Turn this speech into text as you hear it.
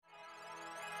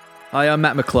Hi, I'm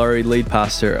Matt McClory, lead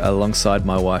pastor alongside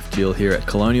my wife Jill here at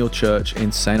Colonial Church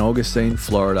in St. Augustine,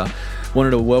 Florida. Wanted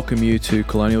to welcome you to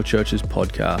Colonial Church's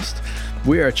podcast.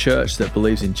 We are a church that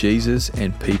believes in Jesus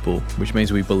and people, which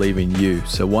means we believe in you.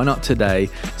 So why not today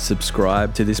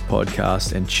subscribe to this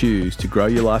podcast and choose to grow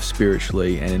your life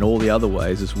spiritually and in all the other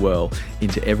ways as well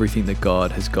into everything that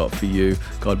God has got for you.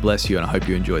 God bless you, and I hope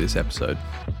you enjoy this episode.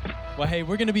 Well, hey,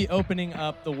 we're going to be opening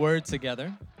up the Word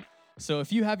together. So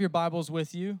if you have your Bibles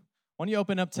with you, why don't you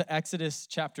open up to Exodus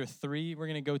chapter 3. We're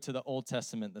going to go to the Old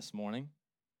Testament this morning,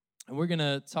 and we're going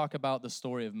to talk about the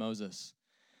story of Moses,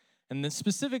 and then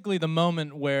specifically the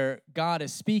moment where God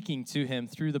is speaking to him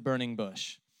through the burning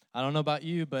bush. I don't know about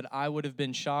you, but I would have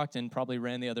been shocked and probably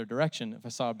ran the other direction if I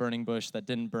saw a burning bush that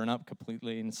didn't burn up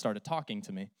completely and started talking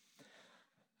to me.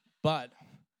 But,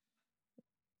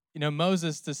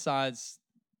 Moses decides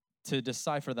to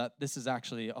decipher that this is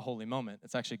actually a holy moment.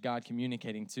 It's actually God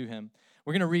communicating to him.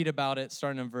 We're going to read about it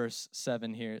starting in verse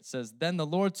 7 here. It says, "Then the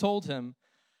Lord told him,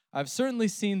 I've certainly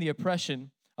seen the oppression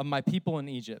of my people in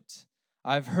Egypt.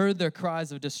 I've heard their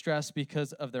cries of distress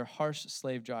because of their harsh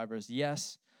slave drivers.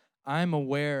 Yes, I'm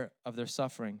aware of their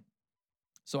suffering.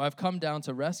 So I've come down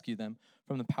to rescue them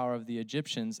from the power of the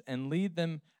Egyptians and lead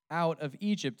them out of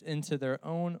Egypt into their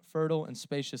own fertile and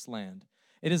spacious land.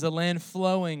 It is a land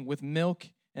flowing with milk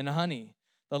and honey,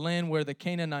 the land where the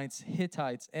Canaanites,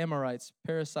 Hittites, Amorites,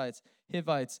 Perizzites,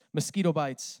 Hivites, mosquito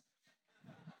bites,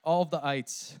 all of the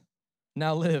ites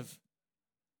now live."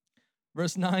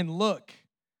 Verse 9, "Look,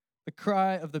 the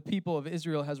cry of the people of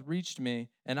Israel has reached me,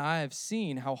 and I have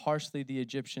seen how harshly the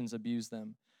Egyptians abuse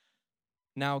them.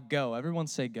 Now go." Everyone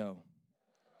say go.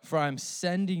 "For I am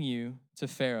sending you to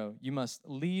Pharaoh. You must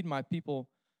lead my people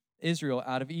Israel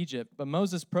out of Egypt." But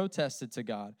Moses protested to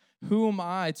God, "Who am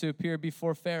I to appear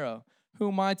before Pharaoh? Who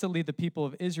am I to lead the people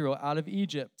of Israel out of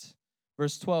Egypt?"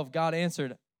 Verse 12, God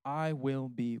answered, "I will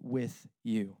be with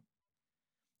you.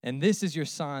 And this is your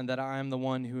sign that I am the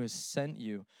one who has sent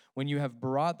you. When you have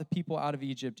brought the people out of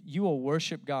Egypt, you will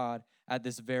worship God at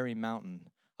this very mountain."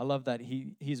 I love that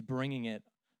he's bringing it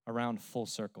around full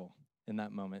circle in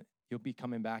that moment. You'll be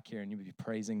coming back here and you'll be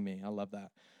praising me. I love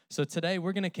that. So today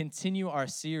we're going to continue our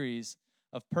series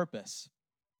of purpose.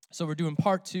 So we're doing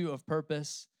part 2 of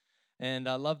purpose. And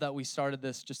I love that we started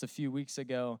this just a few weeks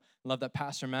ago. I love that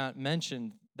Pastor Matt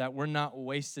mentioned that we're not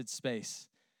wasted space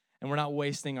and we're not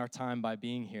wasting our time by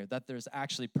being here, that there's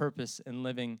actually purpose in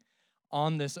living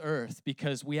on this earth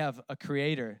because we have a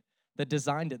creator that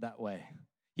designed it that way.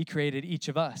 He created each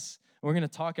of us. And we're going to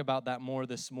talk about that more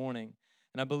this morning.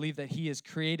 And I believe that he has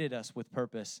created us with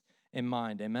purpose in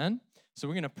mind. Amen? So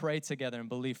we're going to pray together and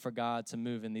believe for God to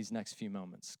move in these next few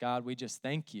moments. God, we just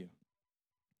thank you.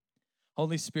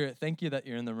 Holy Spirit, thank you that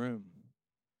you're in the room.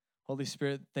 Holy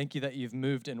Spirit, thank you that you've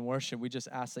moved in worship. We just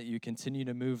ask that you continue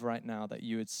to move right now, that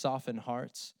you would soften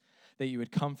hearts, that you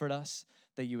would comfort us,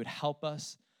 that you would help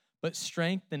us, but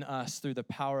strengthen us through the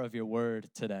power of your word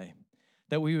today,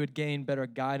 that we would gain better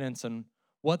guidance on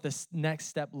what this next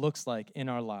step looks like in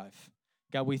our life.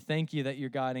 God, we thank you that you're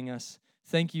guiding us.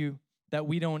 Thank you that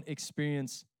we don't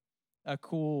experience a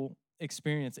cool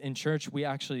experience in church. We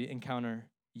actually encounter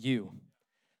you.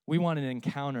 We want an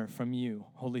encounter from you,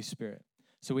 Holy Spirit.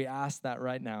 So we ask that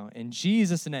right now in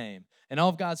Jesus' name. And all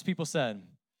of God's people said,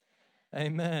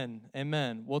 amen,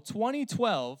 amen. Well,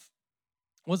 2012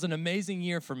 was an amazing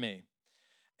year for me.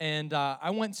 And I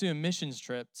went to a missions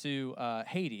trip to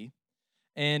Haiti.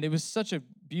 And it was such a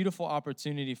beautiful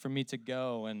opportunity for me to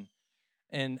go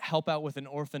and help out with an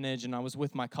orphanage. And I was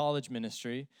with my college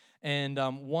ministry. And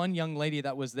one young lady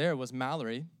that was there was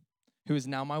Mallory, who is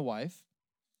now my wife.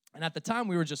 And at the time,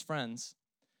 we were just friends.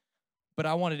 But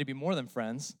I wanted to be more than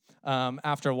friends.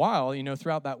 After a while,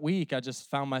 throughout that week, I just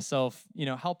found myself,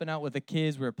 helping out with the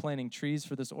kids. We were planting trees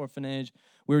for this orphanage.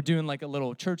 We were doing like a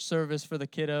little church service for the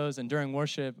kiddos. And during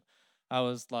worship, I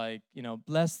was like,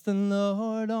 "Bless the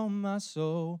Lord, oh my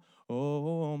soul,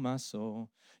 oh my soul.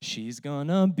 She's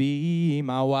gonna be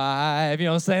my wife." You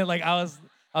know what I'm saying? Like I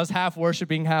was half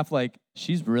worshiping, half like,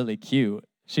 she's really cute.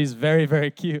 She's very,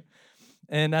 very cute.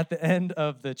 And at the end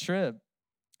of the trip,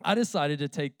 I decided to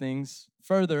take things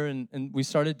further, and we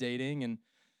started dating. And,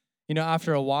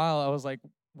 after a while, I was like,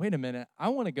 wait a minute, I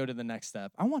want to go to the next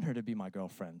step. I want her to be my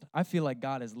girlfriend. I feel like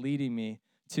God is leading me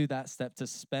to that step to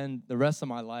spend the rest of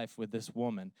my life with this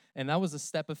woman. And that was a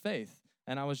step of faith.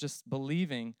 And I was just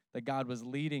believing that God was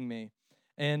leading me.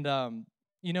 And,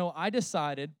 I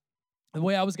decided the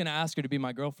way I was going to ask her to be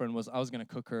my girlfriend was I was going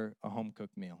to cook her a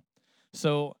home-cooked meal.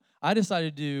 So I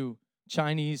decided to do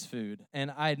Chinese food,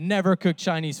 and I had never cooked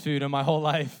Chinese food in my whole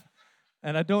life,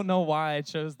 and I don't know why I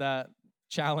chose that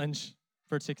challenge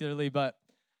particularly, but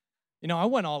I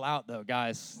went all out though,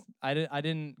 guys. I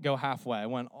didn't go halfway. I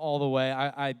went all the way.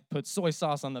 I put soy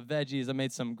sauce on the veggies. I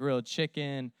made some grilled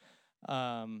chicken.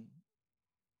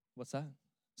 What's that?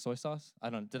 Soy sauce? I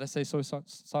don't know. Did I say soy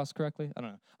sauce correctly? I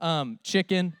don't know.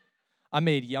 Chicken. I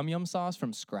made yum yum sauce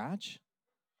from scratch.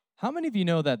 How many of you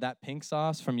know that pink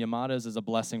sauce from Yamato's is a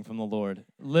blessing from the Lord?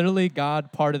 Literally,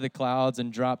 God parted the clouds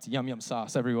and dropped yum yum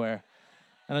sauce everywhere.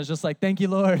 And I was just like, thank you,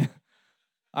 Lord.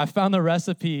 I found the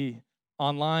recipe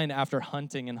online after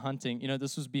hunting and hunting.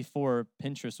 This was before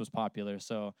Pinterest was popular,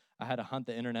 so I had to hunt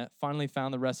the internet. Finally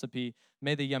found the recipe,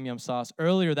 made the yum yum sauce.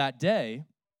 Earlier that day,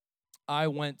 I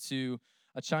went to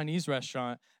a Chinese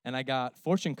restaurant and I got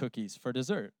fortune cookies for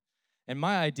dessert. And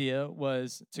my idea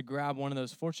was to grab one of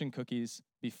those fortune cookies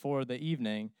before the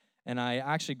evening, and I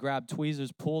actually grabbed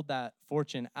tweezers, pulled that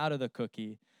fortune out of the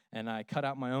cookie, and I cut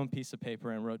out my own piece of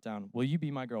paper and wrote down, "Will you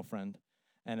be my girlfriend?"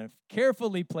 And I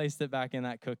carefully placed it back in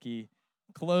that cookie,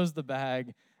 closed the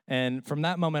bag, and from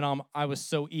that moment on, I was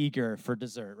so eager for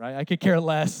dessert, right? I could care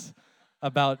less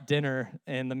about dinner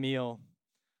and the meal.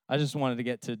 I just wanted to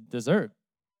get to dessert.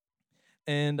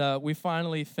 And we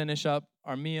finally finish up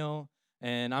our meal,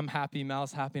 and I'm happy,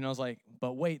 Mal's happy, and I was like,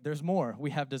 but wait, there's more.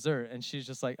 We have dessert. And she's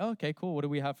just like, oh, okay, cool. What do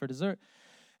we have for dessert?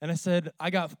 And I said,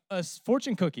 I got us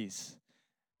fortune cookies.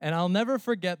 And I'll never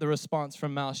forget the response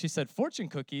from Mal. She said, fortune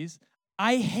cookies?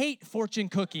 I hate fortune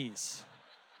cookies.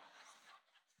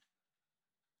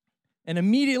 And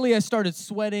immediately I started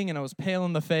sweating and I was pale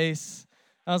in the face.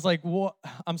 I was like, what?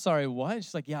 I'm sorry, what?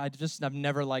 She's like, yeah, I've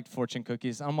never liked fortune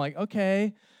cookies. I'm like,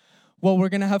 okay, well, we're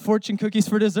going to have fortune cookies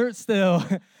for dessert still.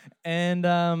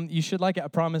 And you should like it. I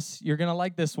promise you're going to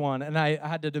like this one. And I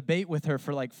had to debate with her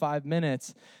for like 5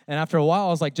 minutes. And after a while, I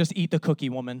was like, just eat the cookie,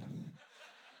 woman.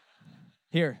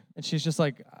 Here. And she's just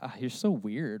like, you're so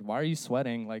weird. Why are you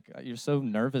sweating? Like, you're so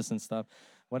nervous and stuff.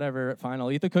 Whatever, fine,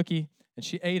 I'll eat the cookie. And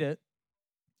she ate it.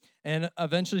 And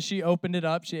eventually she opened it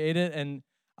up. She ate it. And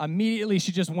immediately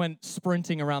she just went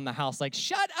sprinting around the house like,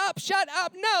 shut up.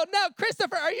 No,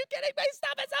 Christopher, are you kidding me?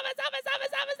 Stop it.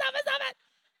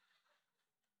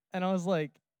 And I was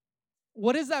like,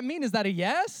 what does that mean? Is that a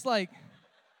yes? Like,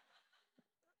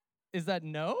 is that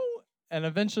no? And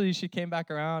eventually she came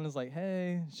back around and was like,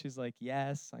 hey. She's like,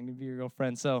 yes, I'm going to be your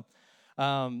girlfriend. So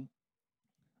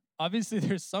obviously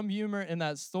there's some humor in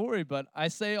that story, but I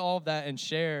say all of that and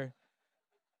share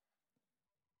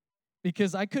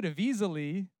because I could have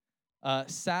easily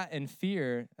sat in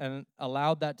fear and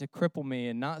allowed that to cripple me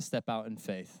and not step out in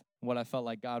faith, what I felt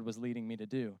like God was leading me to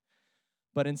do.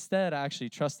 But instead, I actually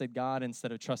trusted God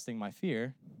instead of trusting my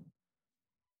fear.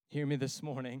 Hear me this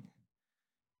morning.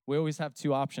 We always have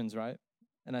two options, right?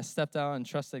 And I stepped out and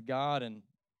trusted God, and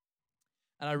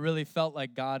I really felt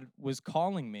like God was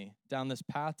calling me down this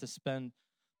path to spend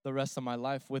the rest of my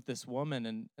life with this woman,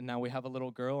 and now we have a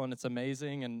little girl, and it's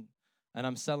amazing, and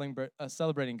I'm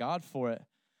celebrating God for it.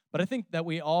 But I think that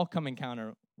we all come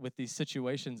encounter with these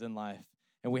situations in life,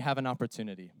 and we have an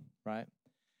opportunity, right?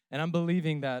 And I'm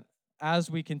believing that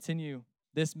as we continue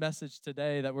this message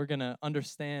today, that we're going to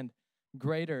understand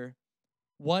greater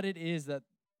what it is that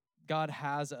God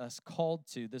has us called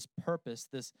to, this purpose,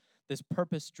 this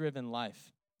purpose-driven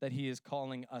life that he is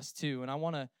calling us to. And I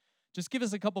want to just give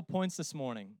us a couple points this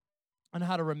morning on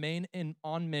how to remain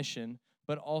on mission,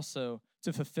 but also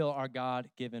to fulfill our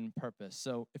God-given purpose.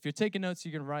 So if you're taking notes,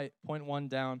 you can write point 1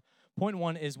 down. Point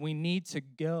 1 is we need to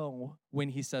go when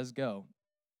he says go.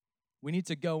 We need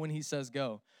to go when he says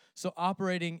go. So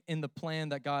operating in the plan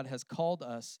that God has called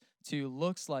us to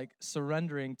looks like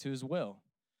surrendering to his will,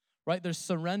 right? There's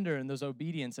surrender and there's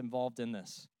obedience involved in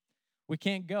this. We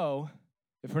can't go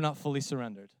if we're not fully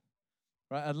surrendered,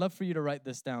 right? I'd love for you to write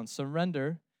this down.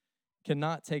 Surrender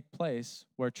cannot take place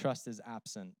where trust is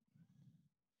absent.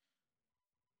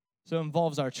 So it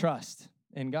involves our trust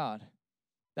in God.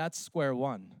 That's square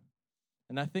one.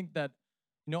 And I think that,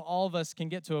 all of us can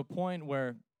get to a point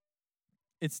where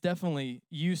it's definitely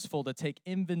useful to take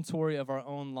inventory of our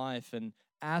own life and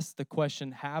ask the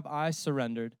question, have I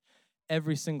surrendered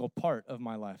every single part of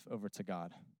my life over to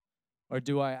God? Or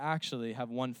do I actually have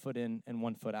one foot in and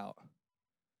one foot out?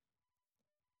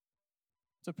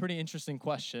 It's a pretty interesting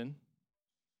question,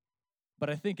 but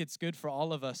I think it's good for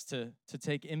all of us to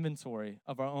take inventory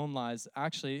of our own lives.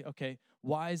 Actually, okay,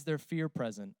 why is there fear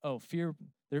present? Oh, fear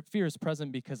is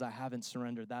present because I haven't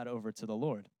surrendered that over to the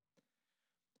Lord.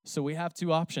 So we have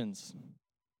two options.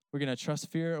 We're going to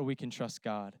trust fear or we can trust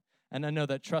God. And I know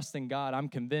that trusting God, I'm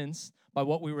convinced by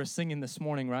what we were singing this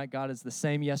morning, right? God is the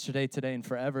same yesterday, today, and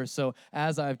forever. So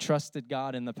as I've trusted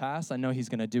God in the past, I know he's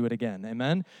going to do it again.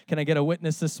 Amen? Can I get a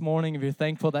witness this morning if you're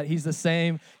thankful that he's the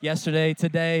same yesterday,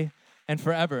 today, and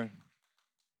forever?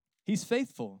 He's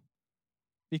faithful.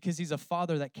 because he's a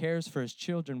father that cares for his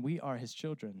children. We are his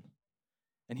children,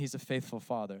 and he's a faithful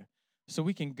father. So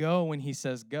we can go when he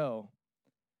says go.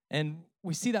 And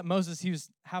we see that Moses, he was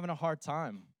having a hard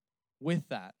time with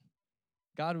that.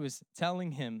 God was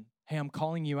telling him, hey, I'm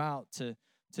calling you out to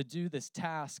do this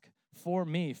task for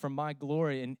me, for my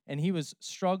glory. And he was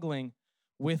struggling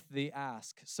with the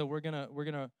ask. So we're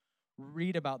gonna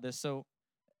read about this. So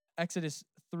Exodus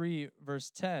 3, verse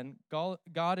 10,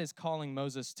 God is calling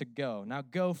Moses to go. Now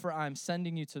go, for I am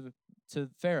sending you to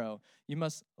Pharaoh. You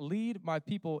must lead my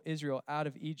people Israel out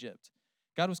of Egypt.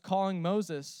 God was calling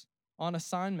Moses on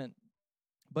assignment,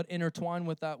 but intertwined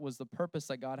with that was the purpose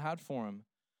that God had for him.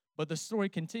 But the story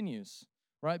continues,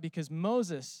 right? Because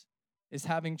Moses is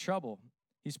having trouble.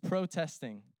 He's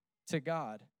protesting to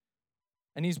God,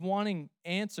 and he's wanting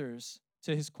answers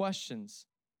to his questions.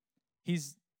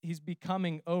 He's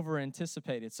becoming over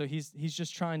anticipated. So he's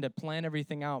just trying to plan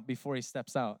everything out before he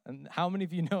steps out. And how many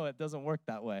of you know it doesn't work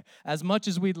that way? As much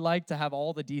as we'd like to have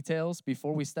all the details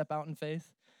before we step out in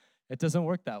faith, it doesn't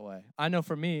work that way. I know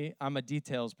for me, I'm a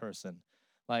details person.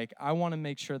 Like, I want to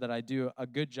make sure that I do a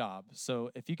good job.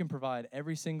 So if you can provide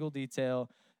every single detail,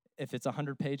 if it's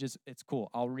 100 pages, it's cool.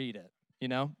 I'll read it, you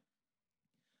know?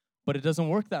 But it doesn't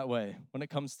work that way when it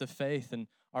comes to faith and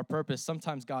our purpose.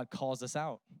 Sometimes God calls us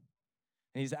out,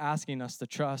 and he's asking us to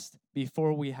trust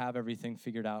before we have everything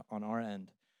figured out on our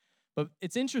end. But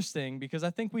it's interesting because I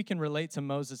think we can relate to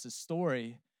Moses'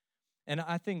 story. And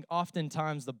I think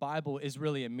oftentimes the Bible is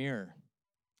really a mirror,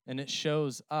 and it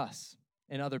shows us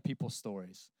in other people's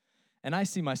stories. And I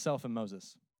see myself in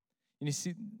Moses. And you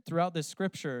see, throughout this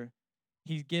scripture,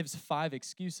 he gives 5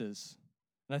 excuses.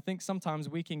 And I think sometimes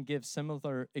we can give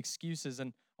similar excuses.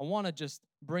 And I want to just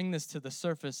bring this to the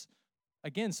surface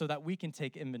again so that we can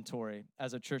take inventory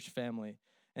as a church family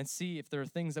and see if there are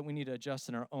things that we need to adjust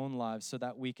in our own lives so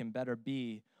that we can better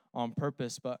be on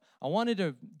purpose. But I wanted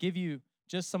to give you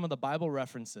just some of the Bible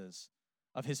references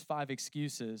of his 5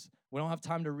 excuses. We don't have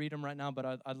time to read them right now,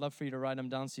 but I'd love for you to write them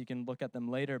down so you can look at them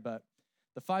later. But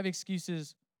the 5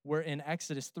 excuses were in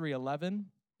Exodus 3:11,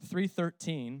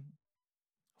 3:13,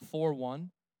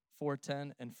 4:1,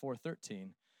 4:10, and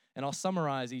 4:13. And I'll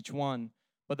summarize each one.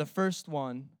 But the first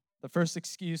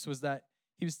excuse was that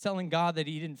he was telling God that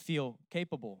he didn't feel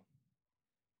capable.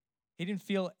 He didn't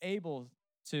feel able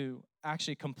to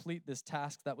actually complete this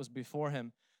task that was before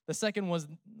him. The second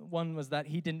one was that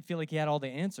he didn't feel like he had all the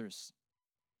answers.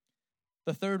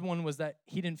 The third one was that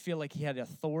he didn't feel like he had the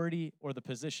authority or the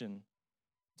position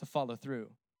to follow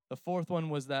through. The fourth one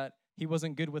was that he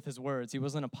wasn't good with his words. He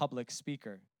wasn't a public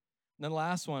speaker. And then the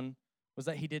last one was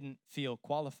that he didn't feel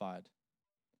qualified.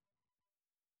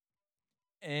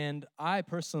 And I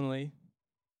personally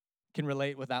can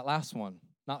relate with that last one,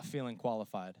 not feeling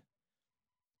qualified.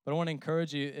 But I want to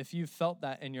encourage you, if you felt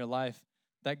that in your life,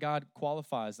 that God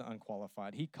qualifies the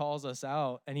unqualified. He calls us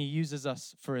out, and he uses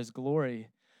us for his glory.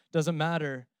 Doesn't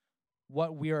matter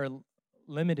what we are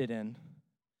limited in,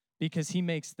 because he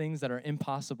makes things that are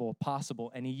impossible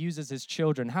possible, and he uses his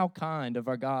children. How kind of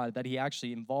our God that he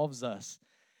actually involves us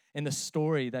in the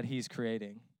story that he's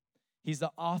creating. He's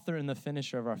the author and the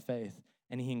finisher of our faith,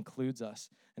 and he includes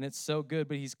us. And it's so good,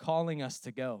 but he's calling us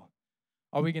to go.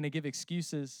 Are we going to give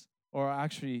excuses, or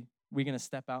actually are we going to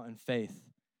step out in faith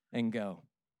and go?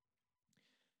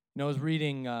 You know, I was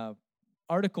reading an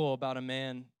article about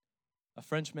a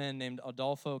French man named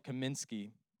Adolfo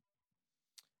Kaminsky.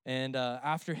 And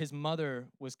after his mother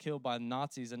was killed by the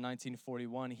Nazis in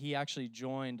 1941, he actually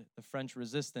joined the French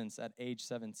resistance at age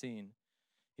 17.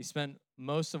 He spent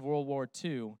most of World War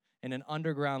II in an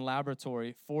underground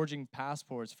laboratory forging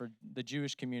passports for the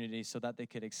Jewish community so that they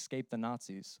could escape the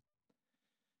Nazis.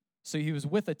 So he was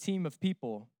with a team of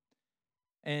people,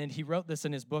 and he wrote this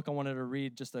in his book. I wanted to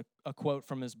read just a quote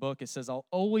from his book. It says, "I'll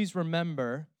always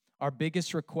remember our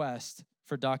biggest request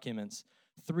for documents,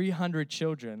 300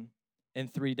 children in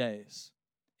 3 days.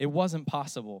 It wasn't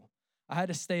possible. I had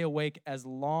to stay awake as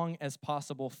long as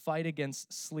possible, fight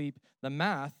against sleep. The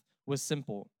math was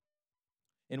simple.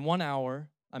 In 1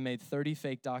 hour, I made 30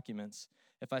 fake documents.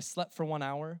 If I slept for 1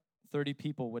 hour, 30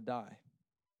 people would die.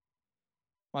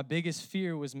 My biggest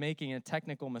fear was making a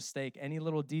technical mistake, any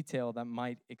little detail that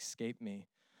might escape me.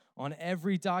 On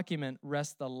every document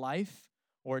rests the life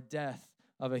or death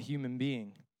of a human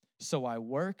being. So I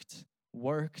worked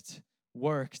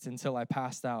until I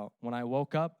passed out. When I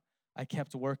woke up, I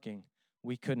kept working.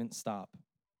 We couldn't stop."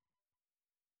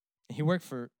 He worked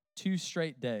for 2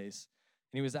 straight days,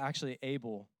 and he was actually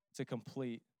able to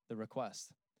complete the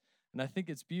request. And I think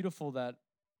it's beautiful that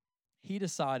he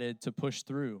decided to push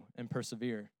through and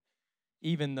persevere,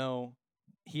 even though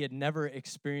he had never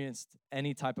experienced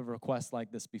any type of request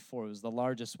like this before. It was the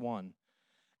largest one.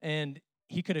 And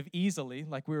he could have easily,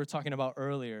 like we were talking about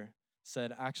earlier,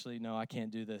 said, actually, no, I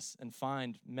can't do this, and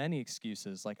find many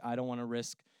excuses. Like, I don't want to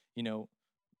risk,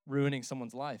 ruining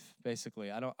someone's life,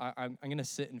 basically. I'm going to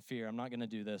sit in fear. I'm not going to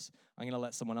do this. I'm going to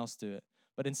let someone else do it.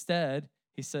 But instead,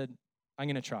 he said, I'm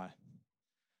going to try.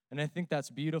 And I think that's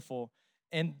beautiful.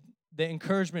 And the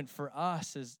encouragement for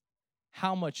us is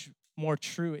how much more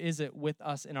true is it with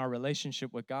us in our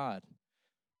relationship with God,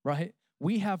 right?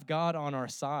 We have God on our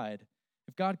side.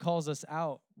 If God calls us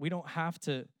out, we don't have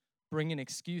to bring an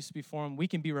excuse before him. We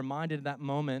can be reminded of that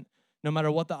moment, no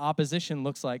matter what the opposition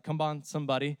looks like. Come on,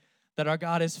 somebody, that our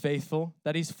God is faithful,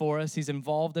 that he's for us, he's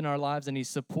involved in our lives, and he's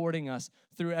supporting us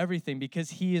through everything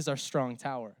because he is our strong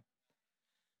tower.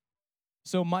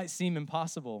 So it might seem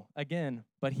impossible, again,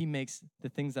 but he makes the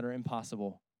things that are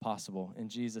impossible possible in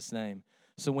Jesus' name.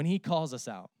 So when he calls us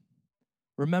out,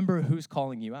 remember who's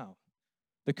calling you out.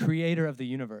 The creator of the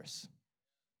universe.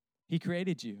 He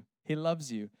created you. He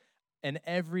loves you. And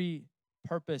every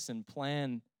purpose and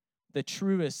plan, the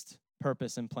truest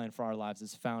purpose and plan for our lives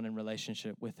is found in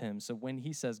relationship with him. So when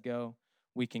he says go,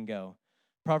 we can go.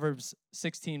 Proverbs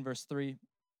 16, verse 3,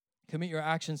 commit your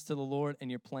actions to the Lord and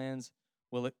your plans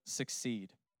will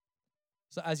succeed.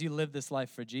 So as you live this life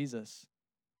for Jesus,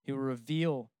 he will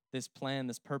reveal this plan,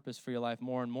 this purpose for your life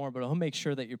more and more, but he'll make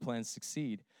sure that your plans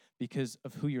succeed because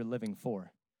of who you're living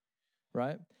for,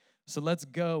 right? So let's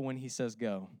go when he says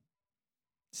go.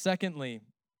 Secondly,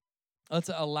 let's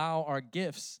allow our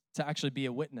gifts to actually be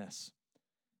a witness.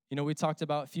 We talked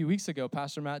about a few weeks ago,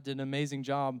 Pastor Matt did an amazing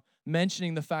job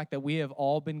mentioning the fact that we have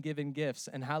all been given gifts,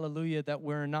 and hallelujah, that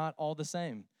we're not all the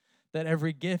same, that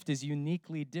every gift is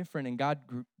uniquely different, and God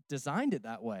designed it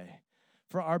that way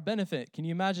for our benefit. Can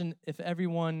you imagine if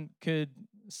everyone could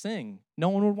sing? No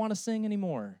one would want to sing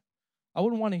anymore. I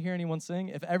wouldn't want to hear anyone sing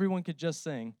if everyone could just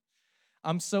sing.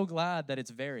 I'm so glad that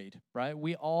it's varied, right?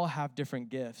 We all have different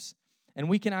gifts, and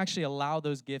we can actually allow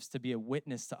those gifts to be a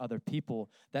witness to other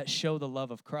people that show the love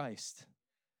of Christ,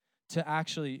 to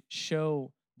actually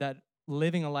show that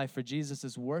living a life for Jesus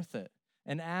is worth it.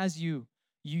 And as you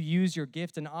use your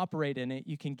gift and operate in it,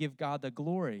 you can give God the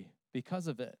glory because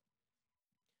of it.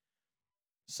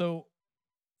 So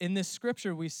in this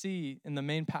scripture, we see in the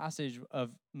main passage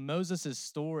of Moses'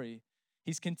 story,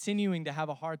 he's continuing to have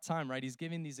a hard time, right? He's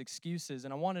giving these excuses.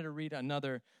 And I wanted to read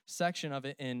another section of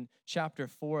it in chapter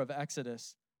 4 of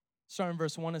Exodus. Starting in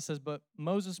verse 1, it says, but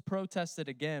Moses protested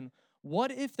again,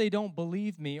 what if they don't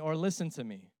believe me or listen to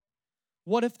me?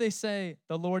 What if they say,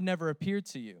 the Lord never appeared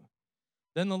to you?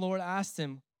 Then the Lord asked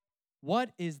him,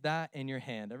 what is that in your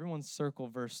hand? Everyone circle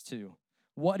verse 2.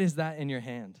 What is that in your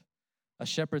hand? A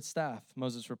shepherd's staff,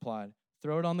 Moses replied.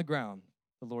 Throw it on the ground,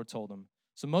 the Lord told him.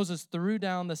 So Moses threw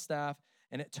down the staff,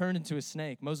 and it turned into a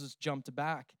snake. Moses jumped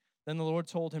back. Then the Lord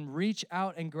told him, reach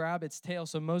out and grab its tail.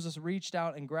 So Moses reached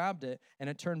out and grabbed it, and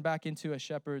it turned back into a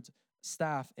shepherd's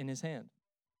staff in his hand.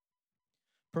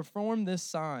 Perform this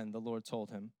sign, the Lord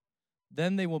told him.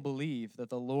 Then they will believe that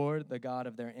the Lord, the God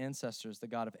of their ancestors, the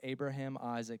God of Abraham,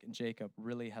 Isaac, and Jacob,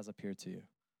 really has appeared to you.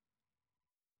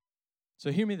 So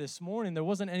hear me this morning. There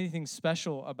wasn't anything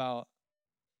special about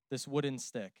this wooden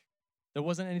stick. There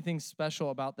wasn't anything special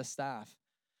about the staff.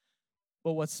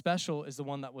 But what's special is the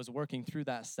one that was working through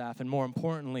that staff, and more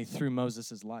importantly, through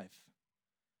Moses' life.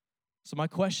 So my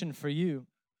question for you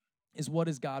is, what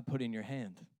does God put in your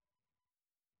hand?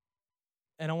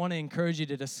 And I want to encourage you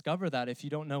to discover that if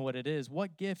you don't know what it is.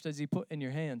 What gift does he put in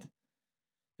your hand?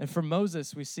 And for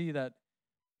Moses, we see that,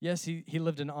 yes, he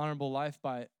lived an honorable life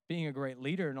by being a great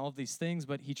leader and all of these things,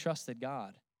 but he trusted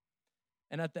God.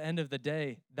 And at the end of the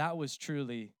day, that was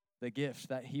truly the gift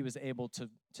that he was able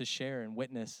to share and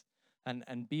witness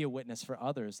and be a witness for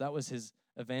others. That was his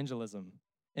evangelism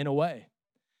in a way.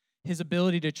 His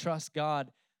ability to trust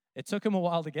God, it took him a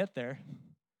while to get there,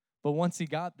 but once he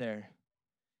got there,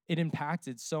 it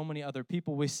impacted so many other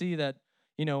people. We see that,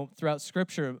 throughout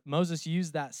Scripture, Moses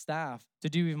used that staff to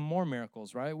do even more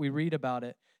miracles, right? We read about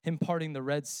it, him parting the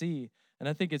Red Sea. And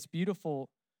I think it's beautiful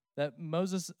that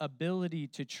Moses' ability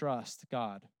to trust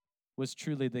God was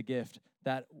truly the gift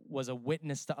that was a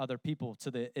witness to other people,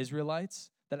 to the Israelites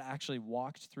that actually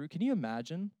walked through. Can you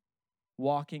imagine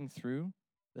walking through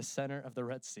the center of the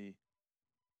Red Sea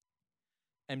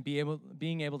and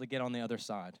being able to get on the other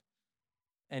side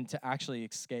and to actually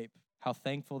escape? How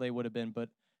thankful they would have been, but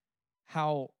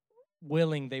how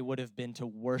willing they would have been to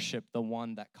worship the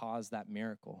one that caused that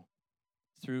miracle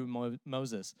through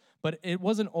Moses. But it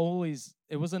wasn't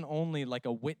only like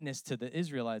a witness to the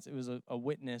Israelites. It was a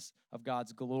witness of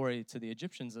God's glory to the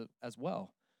Egyptians as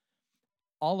well.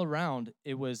 all around,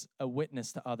 it was a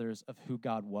witness to others of who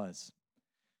God was.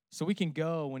 So we can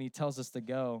go when he tells us to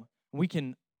go. We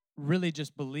can really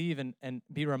just believe and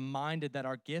be reminded that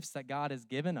our gifts that God has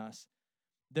given us,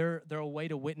 they're a way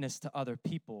to witness to other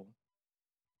people.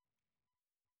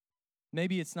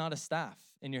 Maybe it's not a staff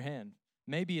in your hand.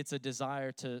 Maybe it's a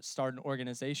desire to start an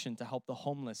organization to help the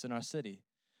homeless in our city.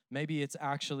 Maybe it's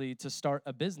actually to start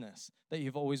a business that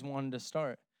you've always wanted to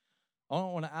start. I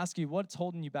want to ask you, what's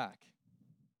holding you back?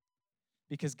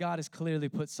 Because God has clearly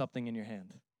put something in your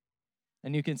hand.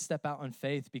 And you can step out in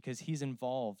faith because he's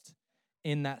involved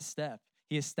in that step.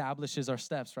 He establishes our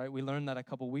steps, right? We learned that a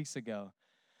couple weeks ago.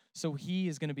 So he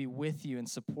is going to be with you and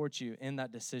support you in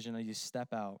that decision as you step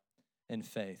out in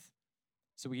faith.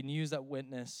 So we can use that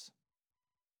witness.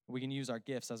 We can use our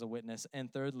gifts as a witness.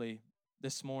 And thirdly,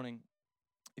 this morning,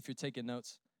 if you're taking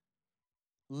notes,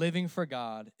 living for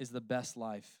God is the best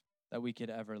life that we could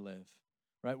ever live,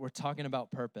 right? We're talking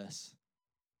about purpose.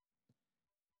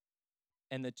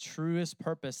 And the truest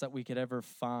purpose that we could ever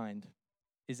find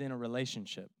is in a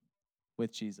relationship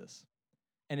with Jesus.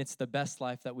 And it's the best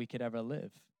life that we could ever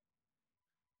live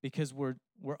because we're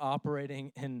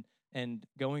operating and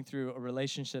going through a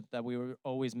relationship that we were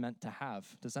always meant to have.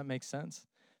 Does that make sense?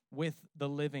 With the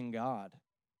living God.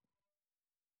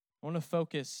 I want to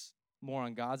focus more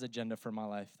on God's agenda for my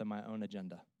life than my own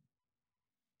agenda.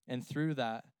 And through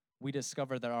that, we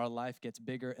discover that our life gets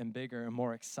bigger and bigger and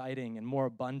more exciting and more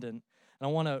abundant. And I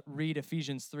want to read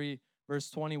Ephesians 3, verse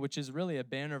 20, which is really a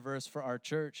banner verse for our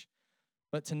church.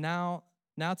 But to now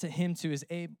to him who is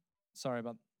able,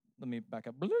 let me back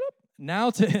up. Now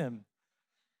to him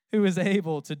who is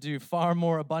able to do far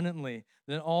more abundantly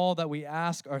than all that we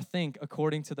ask or think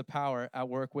according to the power at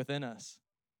work within us.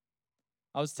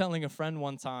 I was telling a friend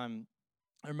one time,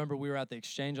 I remember we were at the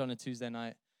Exchange on a Tuesday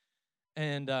night,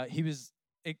 and he was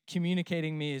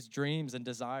communicating me his dreams and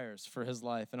desires for his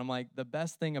life. And I'm like, the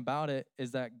best thing about it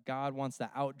is that God wants to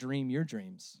outdream your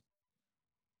dreams.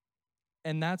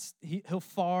 And he'll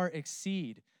far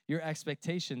exceed your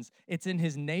expectations. It's in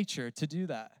his nature to do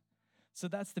that. So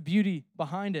that's the beauty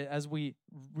behind it as we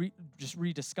just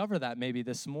rediscover that maybe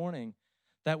this morning,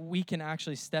 that we can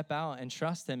actually step out and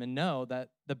trust him and know that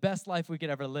the best life we could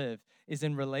ever live is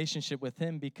in relationship with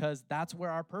him because that's where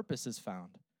our purpose is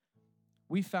found.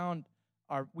 We find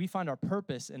our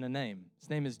purpose in a name. His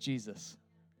name is Jesus.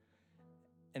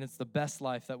 And it's the best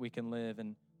life that we can live.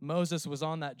 And Moses was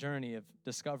on that journey of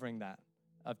discovering that,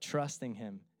 of trusting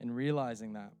him and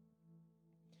realizing that.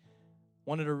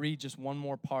 Wanted to read just one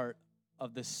more part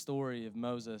of this story of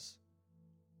Moses.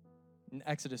 In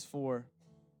Exodus 4,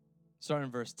 starting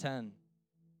in verse 10.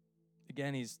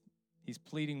 Again, he's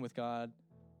pleading with God,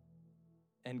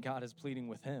 and God is pleading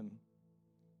with him.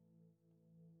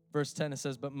 Verse 10, it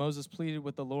says, "But Moses pleaded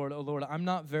with the Lord, 'O Lord, I'm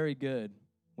not very good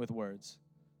with words.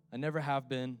 I never have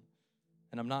been,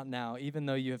 and I'm not now, even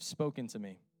though you have spoken to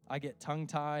me. I get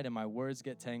tongue-tied, and my words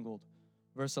get tangled.'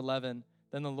 Verse 11,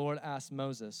 then the Lord asked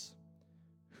Moses,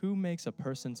 'Who makes a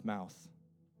person's mouth?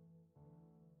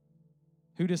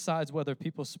 Who decides whether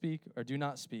people speak or do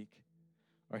not speak,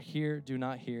 or hear, do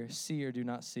not hear, see or do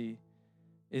not see?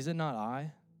 Is it not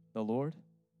I, the Lord?'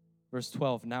 Verse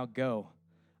 12, now go.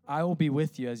 I will be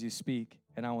with you as you speak,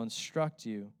 and I will instruct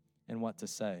you in what to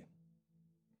say."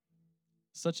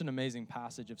 Such an amazing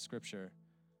passage of Scripture.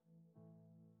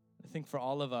 I think for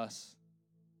all of us,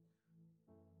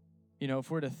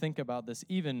 if we're to think about this,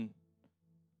 even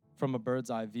from a bird's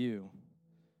eye view,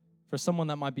 for someone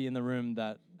that might be in the room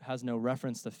that has no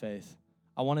reference to faith,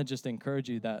 I want to just encourage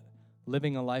you that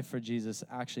living a life for Jesus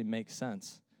actually makes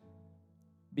sense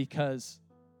because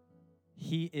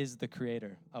he is the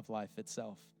creator of life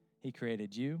itself. He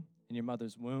created you in your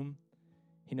mother's womb.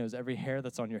 He knows every hair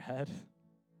that's on your head.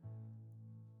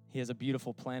 He has a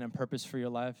beautiful plan and purpose for your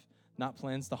life, not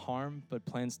plans to harm, but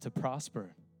plans to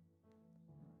prosper.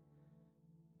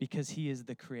 Because he is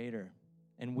the creator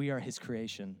and we are his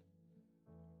creation.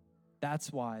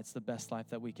 That's why it's the best life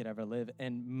that we could ever live.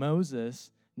 And Moses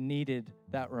needed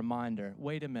that reminder.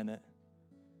 Wait a minute.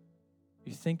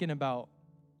 You're thinking about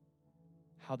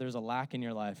how there's a lack in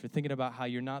your life. You're thinking about how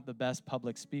you're not the best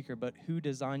public speaker, but who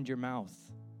designed your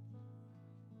mouth?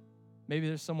 Maybe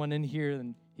there's someone in here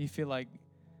and you feel like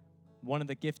one of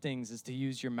the giftings is to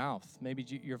use your mouth, maybe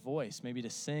your voice, maybe to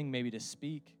sing, maybe to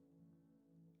speak.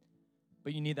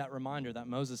 But you need that reminder that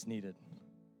Moses needed.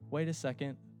 Wait a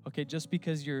second. Okay, just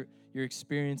because you're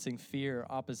experiencing fear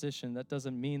or opposition, that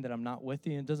doesn't mean that I'm not with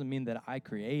you. It doesn't mean that I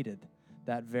created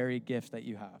that very gift that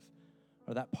you have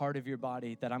or that part of your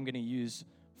body that I'm going to use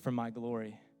for my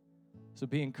glory. So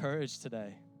be encouraged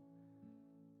today.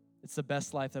 It's the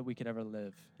best life that we could ever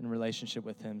live in relationship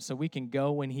with him. So we can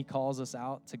go when he calls us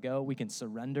out to go. We can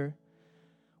surrender.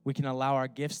 We can allow our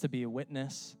gifts to be a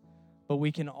witness. But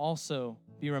we can also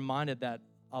be reminded that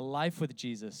a life with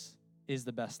Jesus is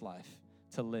the best life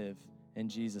to live in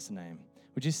Jesus' name.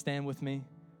 Would you stand with me?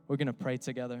 We're going to pray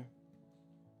together.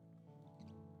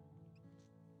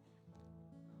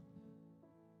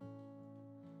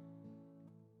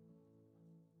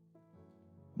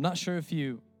 I'm not sure if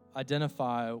you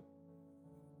identify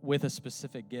with a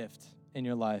specific gift in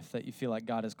your life that you feel like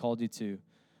God has called you to,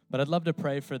 but I'd love to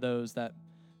pray for those that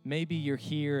maybe you're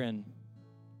here and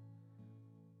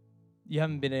you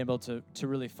haven't been able to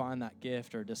really find that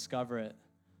gift or discover it.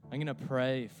 I'm going to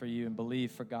pray for you and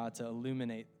believe for God to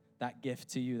illuminate that gift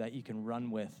to you that you can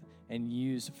run with and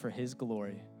use for his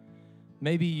glory.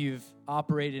 Maybe you've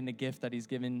operated in a gift that he's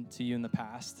given to you in the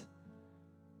past,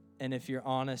 and if you're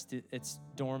honest, it's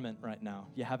dormant right now.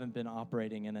 You haven't been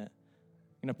operating in it.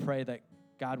 I'm going to pray that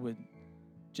God would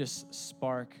just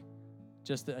spark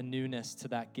just a newness to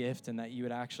that gift and that you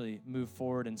would actually move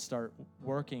forward and start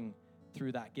working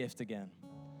through that gift again.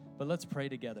 But let's pray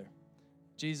together.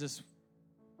 Jesus,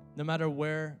 no matter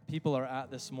where people are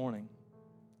at this morning,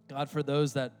 God, for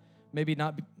those that maybe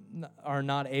are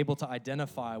not able to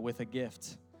identify with a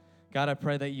gift, God, I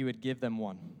pray that you would give them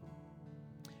one.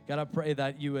 God, I pray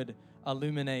that you would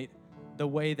illuminate the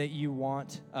way that you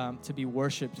want to be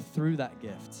worshiped through that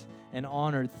gift and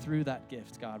honored through that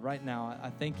gift, God. Right now, I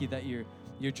thank you that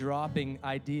you're dropping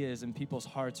ideas in people's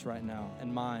hearts right now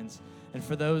and minds. And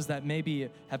for those that maybe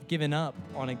have given up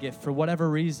on a gift for whatever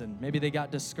reason, maybe they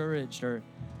got discouraged or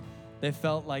they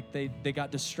felt like they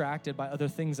got distracted by other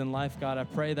things in life, God, I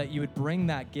pray that you would bring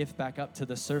that gift back up to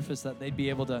the surface, that they'd be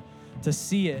able to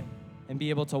see it and be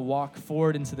able to walk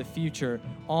forward into the future,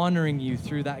 honoring you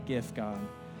through that gift, God.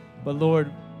 But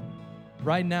Lord,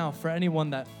 right now, for anyone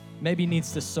that maybe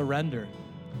needs to surrender,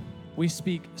 we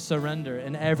speak surrender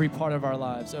in every part of our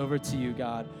lives over to you,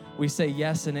 God. We say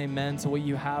yes and amen to what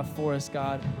you have for us,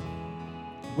 God.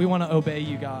 We want to obey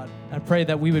you, God. I pray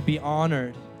that we would be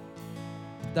honored,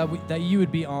 that you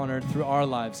would be honored through our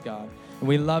lives, God. And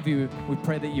we love you. We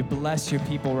pray that you bless your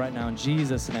people right now in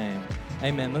Jesus' name.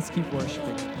 Amen. Let's keep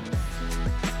worshiping.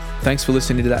 Thanks for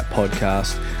listening to that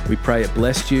podcast. We pray it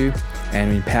blessed you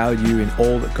and empowered you in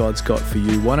all that God's got for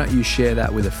you. Why don't you share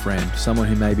that with a friend, someone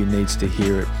who maybe needs to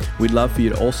hear it? We'd love for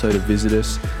you to also to visit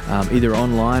us either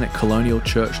online at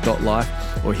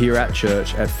colonialchurch.life or here at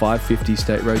church at 550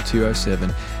 State Road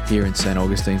 207 here in St.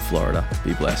 Augustine, Florida.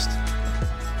 Be blessed.